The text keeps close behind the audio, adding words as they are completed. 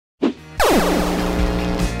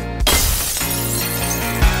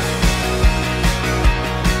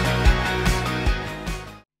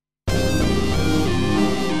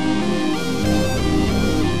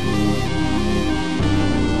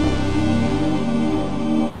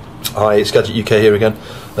Hi, it's Gadget UK here again.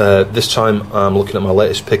 This time I'm looking at my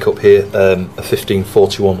latest pickup here, a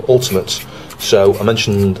 1541 Ultimate. So I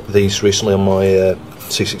mentioned these recently on my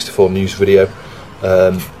C64 news video.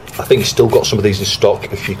 I think he's still got some of these in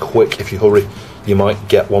stock. If you're quick, if you hurry, you might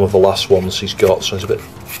get one of the last ones he's got. So there's a bit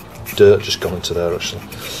of dirt just gone into there actually.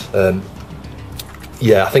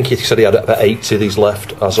 Yeah, I think he said he had about 80 of these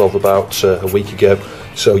left as of about a week ago.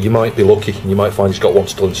 So you might be lucky and you might find he's got one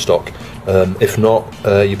still in stock. If not,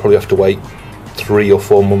 you probably have to wait 3 or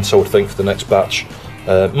 4 months, I would think, for the next batch.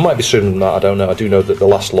 It might be sooner than that, I don't know. I do know that the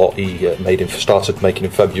last lot he started making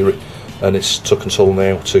in February, and it's took until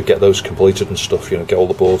now to get those completed and stuff, you know, get all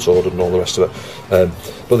the boards ordered and all the rest of it.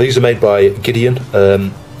 But these are made by Gideon.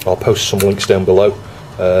 I'll post some links down below.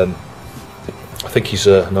 I think he's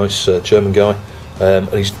a nice German guy, and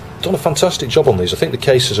he's done a fantastic job on these. I think the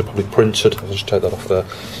cases are probably printed. I'll just take that off there.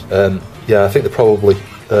 Yeah, I think they're probably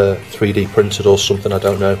 3D printed or something, I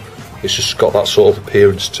don't know. It's just got that sort of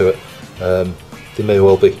appearance to it. They may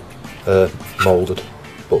well be moulded,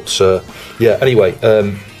 but yeah, anyway,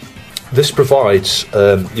 this provides,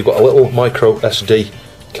 you've got a little micro SD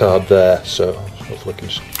card there, so hopefully I can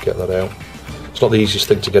just get that out. It's not the easiest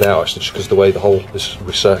thing to get out actually, just because the way the hole is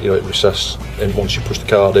recessed, you know, it recesses, and once you push the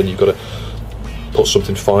card in, you've got to put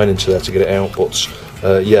something fine into there to get it out.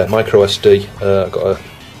 But yeah, micro SD. I've got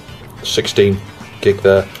a 16 gig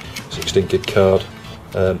there, 16 gig card.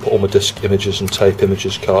 Put all my disc images and tape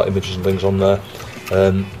images, cart images and things on there.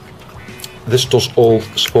 This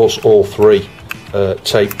supports all three,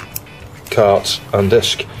 tape, cart and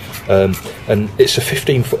disc. And it's a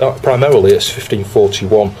primarily it's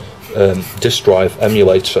 1541 disk drive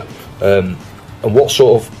emulator. And what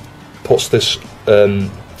sort of puts this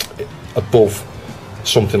above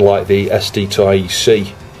something like the SD to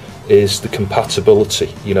IEC is the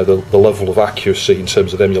compatibility, you know, the level of accuracy in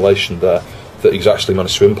terms of emulation there that he's actually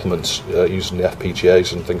managed to implement using the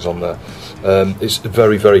FPGAs and things on there. It's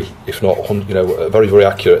very, very, if not, you know, very, very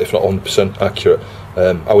accurate, if not 100% accurate.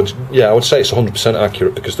 I would say it's 100%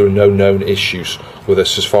 accurate because there are no known issues with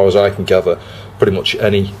this, as far as I can gather. Pretty much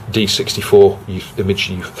any D64 image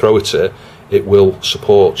you throw at it, it will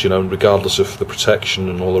support, you know, regardless of the protection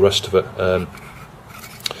and all the rest of it.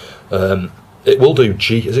 It will do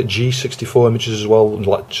G64 images as well,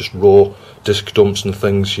 like just raw disk dumps and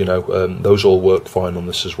things, you know, those all work fine on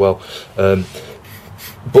this as well.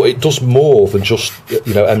 But it does more than just,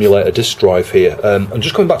 you know, emulate a disk drive here. And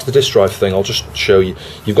just coming back to the disk drive thing, I'll just show you.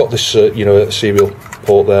 You've got this, you know, a serial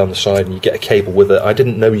port there on the side, and you get a cable with it. I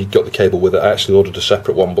didn't know you got the cable with it. I actually ordered a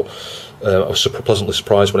separate one, but I was pleasantly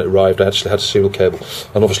surprised when it arrived. I actually had a serial cable,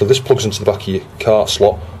 and obviously this plugs into the back of your cart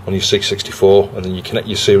slot on your C64, and then you connect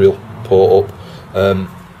your serial port up,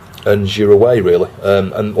 and you're away really.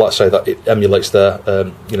 And like I say, that it emulates their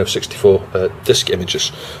you know, 64 disk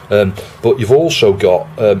images. But you've also got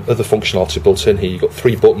other functionality built in here. You've got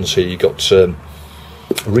 3 buttons here. You've got a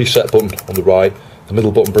reset button on the right. The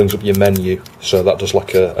middle button brings up your menu, so that does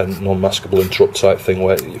like a non-maskable interrupt type thing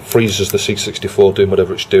where it freezes the C64 doing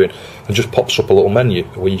whatever it's doing and just pops up a little menu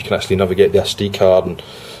where you can actually navigate the SD card and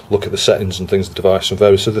look at the settings and things of the device and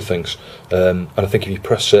various other things. And I think if you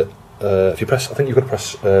press it, I think you've got to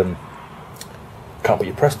press, can't put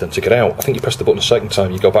your press then to get out. I think you press the button a second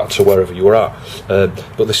time, you go back to wherever you were at.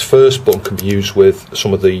 But this first button can be used with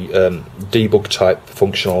some of the debug type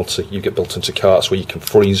functionality you get built into carts, where you can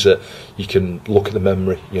freeze it, you can look at the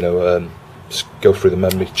memory, you know, just go through the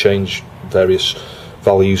memory, change various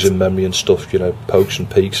values in memory and stuff, you know, pokes and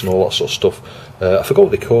peaks and all that sort of stuff. I forgot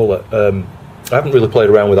what they call it. I haven't really played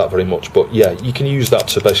around with that very much, but yeah, you can use that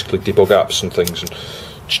to basically debug apps and things and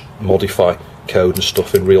modify code and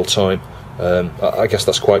stuff in real time. I guess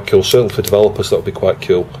that's quite cool. Certainly for developers, that would be quite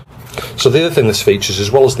cool. So the other thing this features,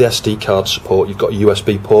 as well as the SD card support, you've got a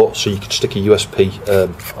USB port, so you can stick a USB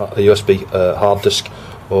hard disk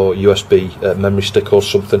or USB memory stick or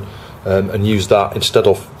something, and use that instead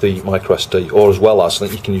of the micro SD, or as well as, I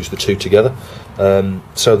think you can use the two together.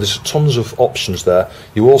 So there's tons of options there.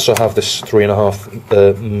 You also have this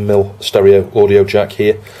 3.5mm stereo audio jack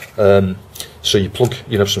here. So you plug,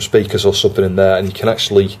 you know, some speakers or something in there, and you can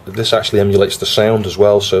actually, this actually emulates the sound as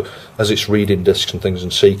well. So as it's reading discs and things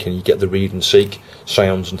and seeking, you get the read and seek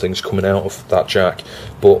sounds and things coming out of that jack.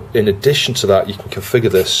 But in addition to that, you can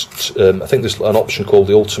configure this. I think there's an option called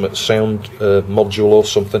the Ultimate Sound Module or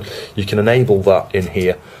something. You can enable that in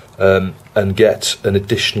here and get an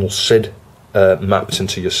additional SID mapped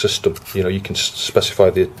into your system. You know, you can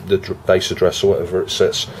specify the base address or whatever it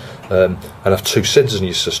sits, and have 2 SIDs in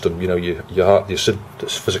your system. You know, your SID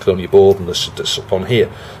that's physically on your board and the SID that's up on here.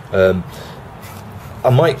 I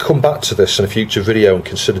might come back to this in a future video and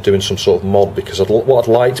consider doing some sort of mod, because what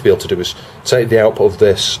I'd like to be able to do is take the output of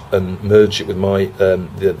this and merge it with my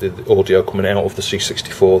the audio coming out of the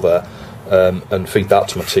C64 there, and feed that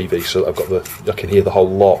to my TV, so that I've got I can hear the whole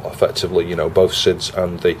lot effectively, you know, both SIDs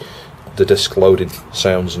and the disc loading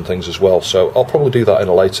sounds and things as well. So I'll probably do that in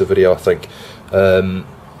a later video, I think.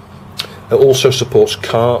 It also supports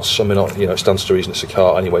carts. I mean, you know, it stands to reason it's a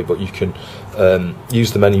cart anyway, but you can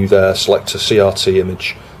use the menu there, select a CRT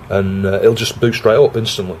image, and it'll just boot straight up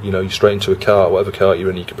instantly. You know, you're straight into a cart, whatever cart you're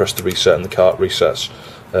in. You can press the reset and the cart resets,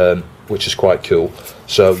 which is quite cool.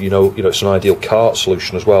 So you know, it's an ideal cart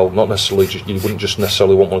solution as well. Not necessarily you wouldn't just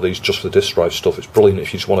necessarily want one of these just for the disk drive stuff. It's brilliant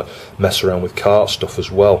if you just want to mess around with cart stuff as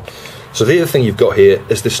well. So the other thing you've got here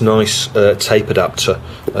is this nice tape adapter.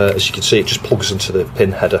 As you can see, it just plugs into the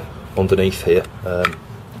pin header underneath here.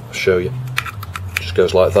 I'll show you. It just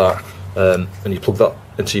goes like that, and you plug that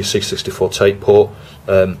into your C64 tape port,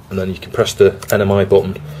 and then you can press the NMI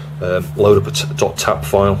button, load up a .tap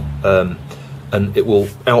file, and it will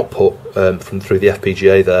output through the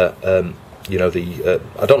FPGA there. You know,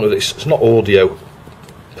 I don't know, it's not audio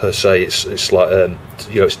per se. It's like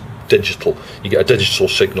you know, it's digital. You get a digital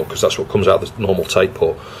signal because that's what comes out of the normal tape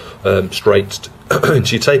port, straight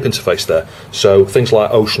into your tape interface there. So things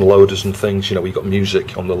like ocean loaders and things, you know, we've got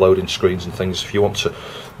music on the loading screens and things. If you want to,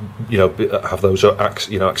 you know, have those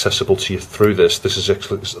accessible to you through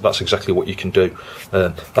that's exactly what you can do.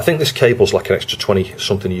 I think this cable's like an extra 20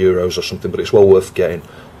 something euros or something, but it's well worth getting.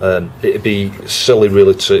 It'd be silly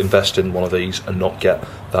really to invest in one of these and not get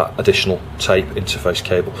that additional tape interface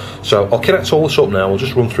cable. So I'll connect all this up now. I'll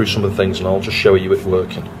just run through some of the things and I'll just show you it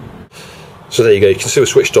working. So there you go, you can see we're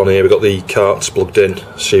switched on here. We've got the carts plugged in,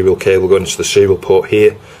 serial cable going into the serial port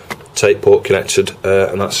here, tape port connected,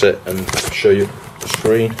 and that's it. And I'll show you the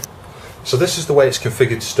screen. So this is the way it's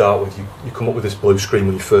configured to start with. You come up with this blue screen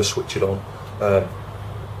when you first switch it on.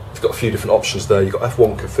 You've got a few different options there. You've got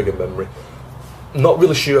F1 configure memory. Not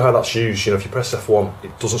really sure how that's used. You know, if you press F1,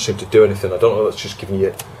 it doesn't seem to do anything. I don't know if it's just giving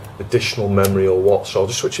you additional memory or what. So I'll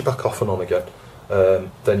just switch it back off and on again.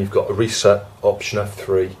 Then you've got a reset option,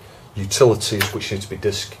 F3. Utilities, which need to be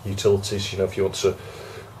disk utilities, you know, if you want to,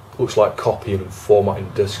 looks like copying and formatting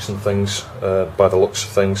disks and things, by the looks of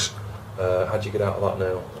things. How do you get out of that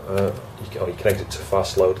now? You connect it to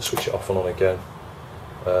fast loader, switch it off and on again,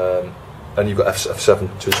 and you've got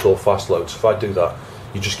F7 to install fast load. So if I do that,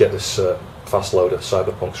 you just get this fast loader,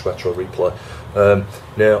 Cyberpunk's Retro Replay.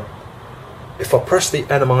 Now, if I press the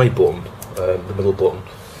NMI button, the middle button,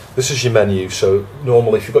 this is your menu. So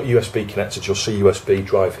normally if you've got USB connected, you'll see USB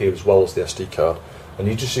drive here as well as the SD card, and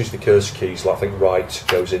you just use the cursor keys, like I think right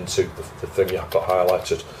goes into the thing you've got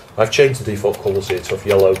highlighted. I've changed the default colours here to have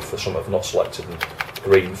yellow for something I've not selected and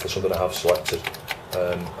green for something I have selected.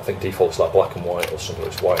 I think default's like black and white or something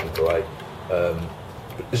that's white and grey.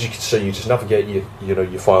 As you can see, you just navigate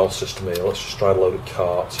your file system here. Let's just try to load a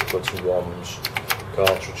cart. Go to ROMs,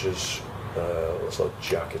 cartridges. Let's load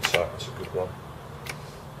Jack Attack. That's a good one.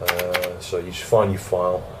 So you just find your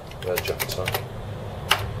file, Jack Attack,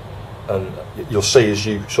 and you'll see as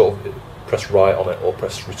you sort of press right on it or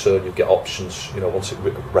press return, you'll get options. You know, once it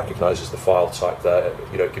recognises the file type there,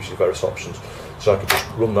 you know, it gives you various options. So I can just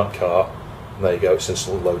run that cart, and there you go, it's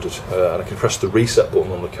instantly loaded. And I can press the reset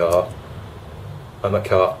button on the cart, and that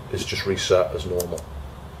cart is just reset as normal.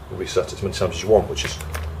 You reset it as many times as you want, which is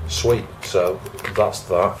sweet. So that's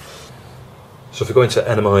that. So if we go into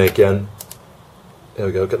NMI again, there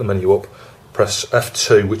we go, get the menu up, press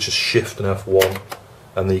F2, which is shift and F1,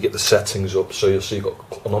 and then you get the settings up. So you'll see you've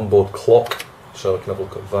got an onboard clock, so I can have a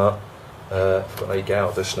look at that. I forgot how you get out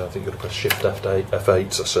of this now. I think you've got to press shift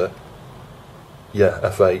F8, that's it. Yeah,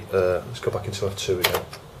 F8. Let's go back into F2 again.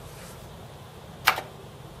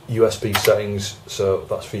 USB settings, so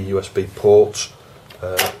that's for your USB ports.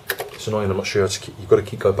 It's annoying, I'm not sure how to keep, you've got to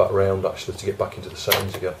keep going back around actually to get back into the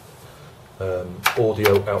settings again.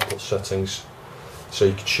 Audio output settings. So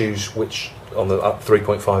you can choose which, on the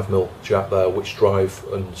 3.5mm jack there, which drive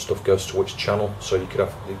and stuff goes to which channel. So you could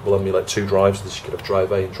have, it will emulate two drives. This you could have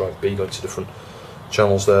drive A and drive B going to different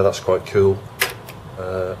channels there. That's quite cool.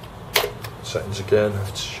 Settings again,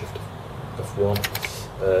 shift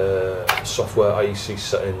F1. Software IEC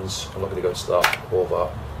settings. I'm not going to go into that or that.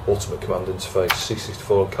 Ultimate command interface,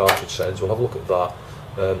 C64 and cartridge settings. We'll have a look at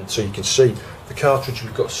that. So you can see the cartridge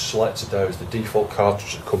we've got selected there is the default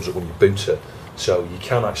cartridge that comes up when you boot it. So you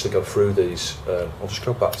can actually go through these. I'll just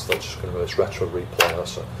go back to that. Just going to it's Retro Replay.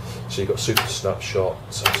 So you've got Super Snapshot,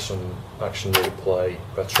 some Action Replay,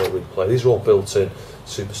 Retro Replay. These are all built in.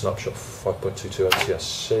 Super Snapshot 5.22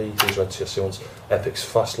 NTSC. These are NTSC ones. Epic's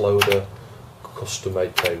Fast Loader, custom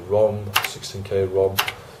 8K ROM, 16K ROM.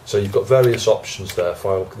 So you've got various options there.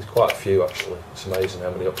 There's quite a few actually. It's amazing how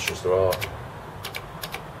many options there are.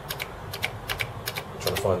 I'm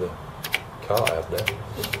trying to find the card I have now.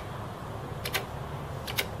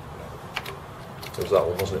 It was that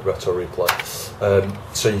one, wasn't it? Retro Replay.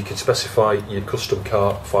 So you can specify your custom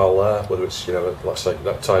cart file there, whether it's, you know, let's say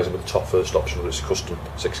that ties in with the top first option, whether it's custom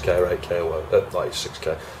 6K or 8K or whatever, like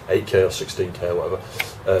 6K, 8K or 16K or whatever.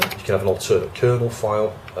 You can have an alternate kernel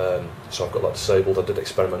file. So I've got that disabled. I did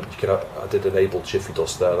experiment. I did enable Jiffy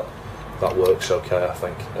Dust there. That works okay, I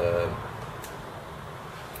think.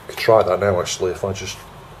 Could try that now actually if I just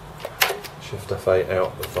Shift F8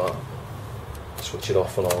 out of that, switch it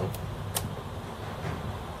off and on.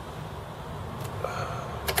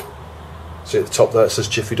 See at the top there it says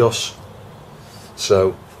Jiffy DOS.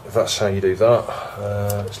 So if that's how you do that,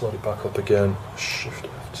 let's load it back up again. Shift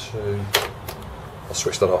F2. I'll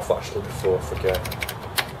switch that off actually before I forget.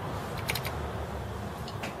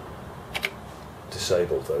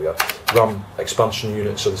 Disabled, there we go. RAM expansion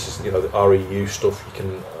unit, so this is, you know, the REU stuff. You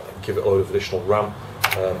can give it a load of additional RAM.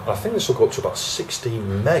 I think this will go up to about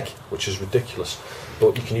 16 meg, which is ridiculous.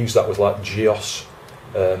 But you can use that with like GEOS,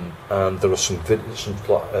 and there are some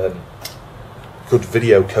good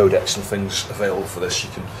video codecs and things available for this. You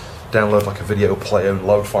can download like a video player and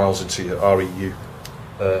load files into your REU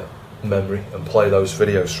memory and play those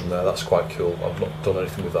videos from there. That's quite cool. I've not done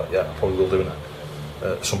anything with that yet. I probably will do it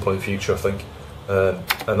at some point in the future, I think.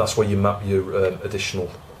 And that's where you map your additional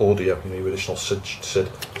audio, you know, your additional SID. So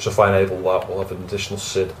if I enable that, we'll have an additional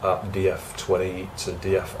SID at DF20 to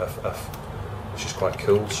DFFF, which is quite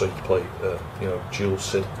cool. So you can play, you know, dual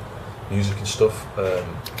SID music and stuff.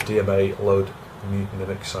 DMA load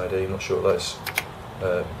Mimics ID, not sure what that is.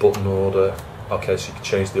 Button order. Okay, so you can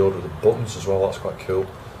change the order of the buttons as well. That's quite cool.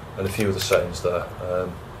 And a few of the settings there.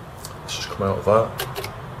 Let's just come out of that.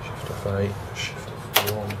 Shift F8, Shift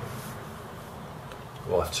F1.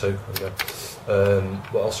 Well, F2, there we go.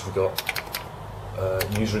 What else have we got?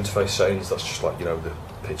 User interface settings, that's just like, you know,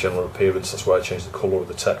 the general appearance. That's where I change the colour of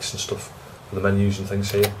the text and stuff for the menus and things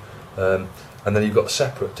here. And then you've got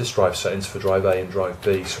separate disk drive settings for drive A and drive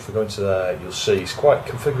B. So if we go into there, you'll see it's quite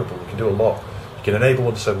configurable. You can do a lot. You can enable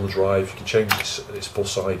and disable the drive. You can change its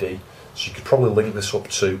bus ID. So you could probably link this up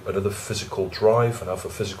to another physical drive and have a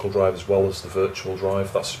physical drive as well as the virtual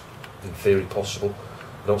drive. That's in theory possible.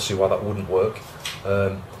 I don't see why that wouldn't work.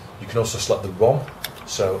 You can also select the ROM.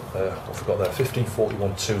 So I forgot there,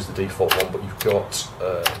 1541.2 is the default one, but you've got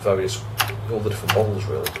all the different models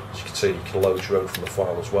really. As you can see, you can load your own from the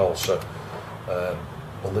file as well. So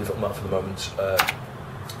I'll leave it on that for the moment.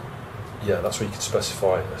 Yeah, that's where you can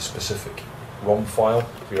specify a specific ROM file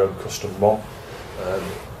for your own custom ROM.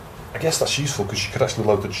 I guess that's useful because you could actually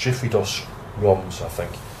load the Jiffy DOS ROMs, I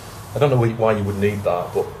think. I don't know why you would need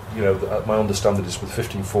that, but you know, my understanding is with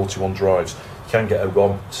 1541 drives, you can get a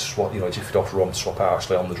ROM to swap, you know, a Jiffy DOS ROM to swap out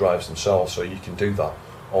actually on the drives themselves, so you can do that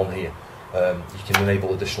on here. You can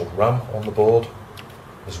enable additional RAM on the board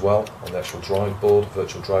as well, on the actual drive board,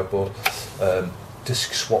 virtual drive board.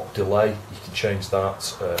 Disk swap delay, you can change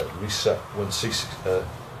that. Reset when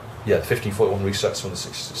yeah, 1541 resets when the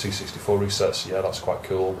C64 resets. Yeah, that's quite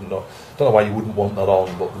cool. Don't know why you wouldn't want that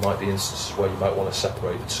on, but there might be instances where you might want to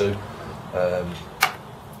separate the two.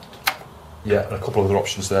 Yeah, and a couple of other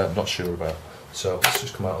options there I'm not sure about. So let's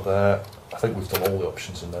just come out of there. I think we've done all the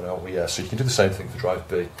options in there, haven't we? Yeah, so you can do the same thing for drive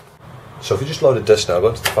B. So if you just load a disk now, go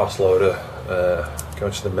into the fast loader, go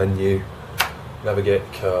into the menu, navigate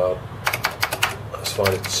the card, let's find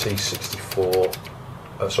a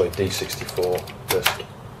D64 disk.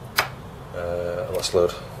 Let's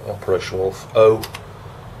load Operation Wolf O.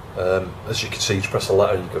 As you can see, you press a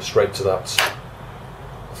letter and you go straight to that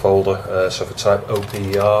folder. So if I type OPER,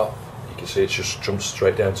 you can see it just jumps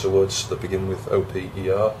straight down to words that begin with OPER.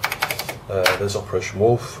 There's Operation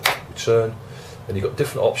Wolf, return, and you've got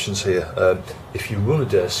different options here. If you run a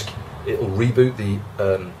disk, it'll reboot the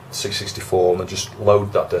C64 and then just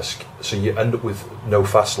load that disk. So you end up with no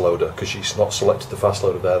fast loader because it's not selected the fast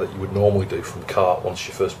loader there that you would normally do from the cart once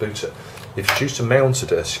you first boot it. If you choose to mount a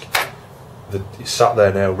disk, it's sat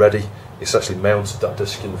there now ready. It's actually mounted that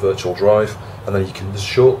disk in the virtual drive, and then you can, there's a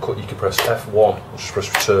shortcut, you can press F1 and just press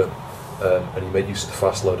return, and you make use of the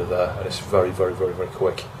fast loader there, and it's very, very, very, very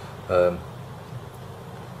quick.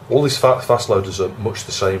 All these fast loaders are much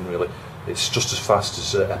the same really. It's just as fast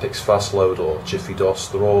as Epic's fast load or Jiffy DOS.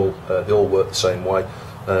 They all work the same way.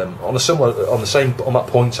 On that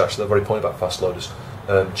point actually, that very point about fast loaders.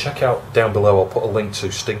 Check out down below. I'll put a link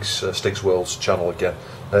to Stig's World's channel again.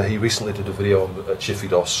 He recently did a video on Jiffy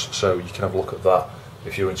DOS, so you can have a look at that.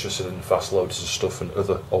 if you're interested in fast loaders and stuff and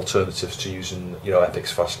other alternatives to using, you know,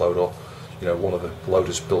 Epic's fast load, or, you know, one of the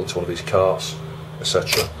loaders built into one of these carts,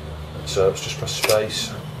 etc. So let's just press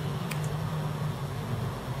space.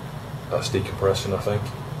 That's decompressing, I think.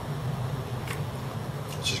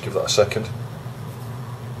 Let's just give that a second.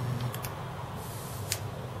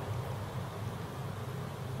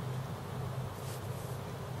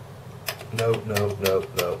 No,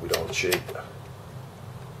 we don't want to cheat.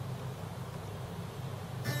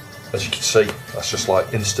 As you can see, that's just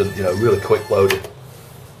like instant, you know, really quick loading.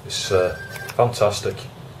 It's fantastic,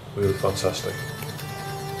 really fantastic.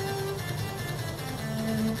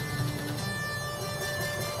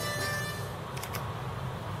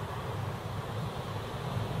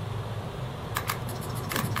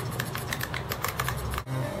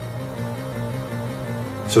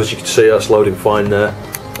 So as you can see, that's loading fine there.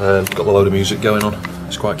 Got the load of music going on.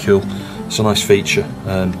 It's quite cool. It's a nice feature.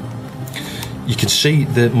 You can see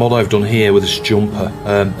the mod I've done here with this jumper,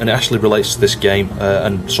 and it actually relates to this game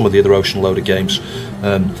and some of the other Ocean Loader games.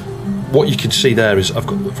 What you can see there is I've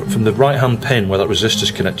got from the right hand pin where that resistor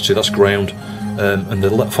is connected to, that's ground, and the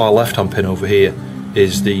far left hand pin over here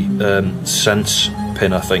is the sense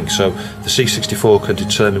pin, I think. So the C64 can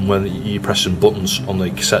determine when you're pressing buttons on the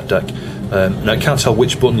cassette deck. Now it can't tell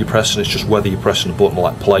which button you're pressing, it's just whether you're pressing a button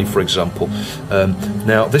like play, for example.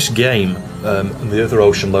 Now this game and the other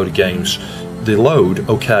Ocean Loader games, they load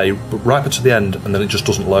okay, but right up to the end, and then it just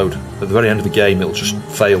doesn't load. At the very end of the game, it'll just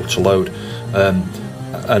fail to load.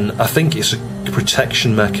 And I think it's a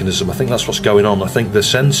protection mechanism. I think that's what's going on. I think they're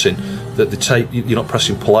sensing that the tape, you're not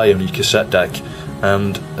pressing play on your cassette deck,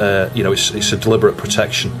 and you know, it's a deliberate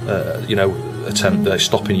protection, you know, attempt there,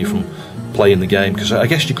 stopping you from playing the game. Because I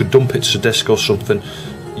guess you could dump it to disk or something,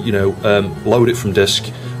 you know, load it from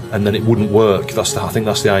disk, and then it wouldn't work. I think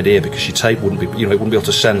that's the idea, because your tape wouldn't be, you know, it wouldn't be able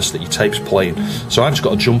to sense that your tape's playing. So I've just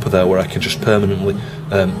got a jumper there where I can just permanently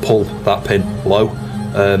pull that pin low.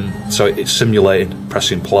 So it's simulating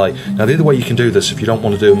pressing play. Now the other way you can do this, if you don't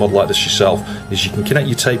want to do a mod like this yourself, is you can connect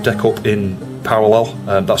your tape deck up in parallel.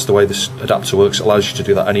 That's the way this adapter works. It allows you to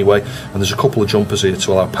do that anyway. And there's a couple of jumpers here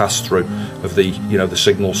to allow pass through of the, you know, the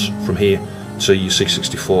signals from here to your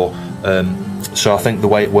C64. So I think the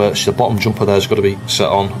way it works, the bottom jumper there's got to be set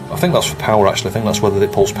on. I think that's for power, actually. I think that's whether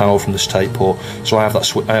it pulls power from this tape or. So I have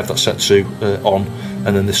that set to on,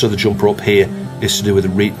 and then this other jumper up here is to do with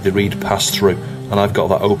the read pass through, and I've got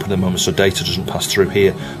that open at the moment, so data doesn't pass through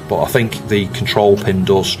here. But I think the control pin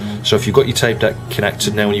does. So if you've got your tape deck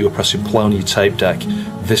connected now and you were pressing play on your tape deck,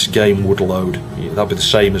 this game would load. That'd be the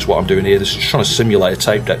same as what I'm doing here. This is trying to simulate a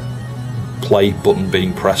tape deck play button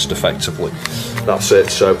being pressed effectively. That's it.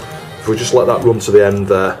 So if we just let that run to the end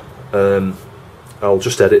there, I'll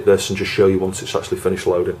just edit this and just show you once it's actually finished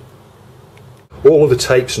loading. All of the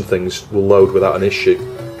tapes and things will load without an issue,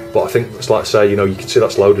 but I think it's like I say, you know, you can see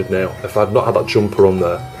that's loaded now. If I'd not had that jumper on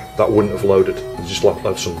there, that wouldn't have loaded. You just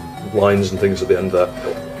have some lines and things at the end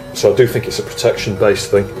there. So I do think it's a protection based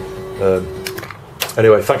thing.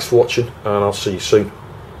 Anyway, thanks for watching, and I'll see you soon.